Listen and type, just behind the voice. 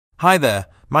Hi there,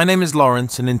 my name is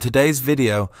Lawrence, and in today's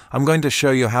video I'm going to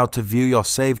show you how to view your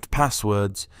saved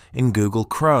passwords in Google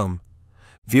Chrome.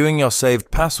 Viewing your saved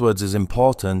passwords is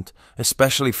important,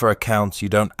 especially for accounts you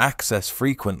don't access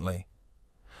frequently.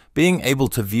 Being able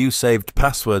to view saved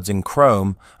passwords in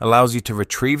Chrome allows you to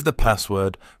retrieve the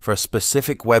password for a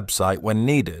specific website when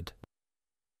needed.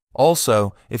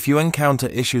 Also, if you encounter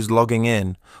issues logging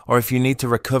in, or if you need to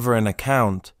recover an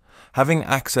account, having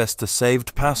access to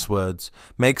saved passwords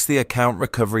makes the account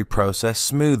recovery process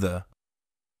smoother.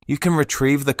 You can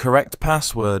retrieve the correct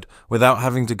password without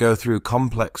having to go through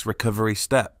complex recovery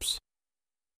steps.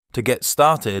 To get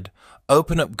started,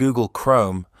 open up Google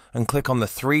Chrome and click on the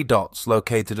three dots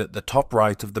located at the top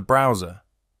right of the browser.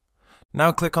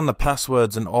 Now click on the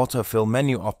Passwords and Autofill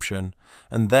menu option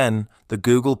and then the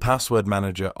Google Password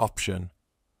Manager option.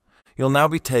 You'll now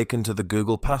be taken to the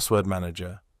Google Password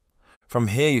Manager. From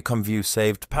here you can view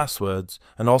saved passwords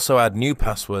and also add new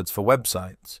passwords for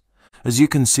websites. As you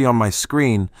can see on my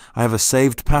screen, I have a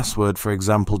saved password for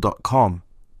example.com.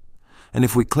 And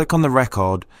if we click on the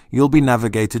record, you'll be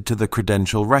navigated to the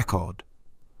credential record.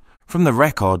 From the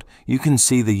record, you can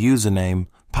see the username,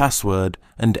 password,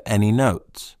 and any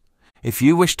notes. If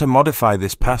you wish to modify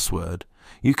this password,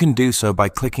 you can do so by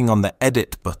clicking on the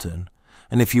Edit button.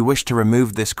 And if you wish to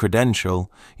remove this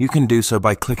credential, you can do so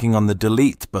by clicking on the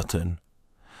Delete button.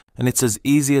 And it's as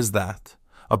easy as that.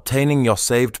 Obtaining your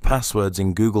saved passwords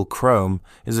in Google Chrome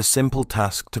is a simple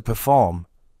task to perform.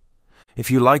 If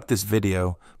you liked this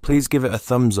video, please give it a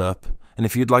thumbs up, and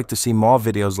if you'd like to see more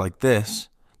videos like this,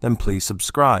 then please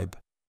subscribe.